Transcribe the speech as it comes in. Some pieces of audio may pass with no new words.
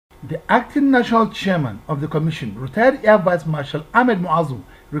The acting national chairman of the commission, retired Air Vice Marshal Ahmed MUAZU,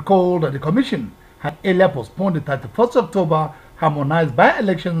 recalled that the commission had earlier postponed the 31st October harmonized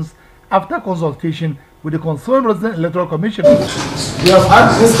by-elections after consultation with the concerned resident electoral commission. We have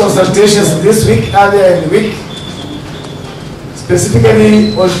had these consultations this week, earlier in the week,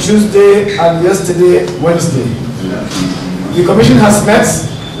 specifically on Tuesday and yesterday, Wednesday. The commission has met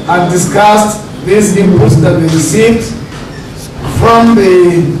and discussed these inputs that we received from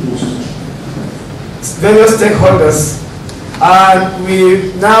the various stakeholders, and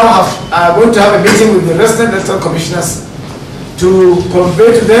we now are going to have a meeting with the resident electoral commissioners to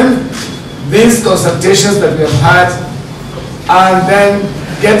convey to them these consultations that we have had and then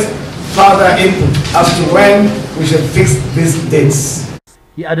get further input as to when we should fix these dates.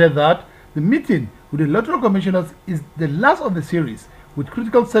 He added that the meeting with the electoral commissioners is the last of the series with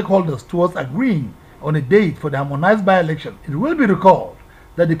critical stakeholders towards agreeing on a date for the harmonized by-election. It will be recalled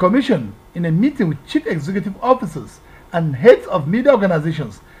that the commission, in a meeting with chief executive officers and heads of media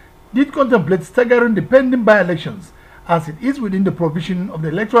organizations, did contemplate staggering the pending by-elections as it is within the provision of the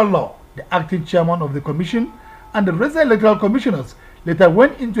electoral law. The acting chairman of the commission and the resident electoral commissioners later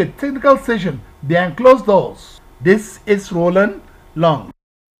went into a technical session behind closed doors. This is Roland Long.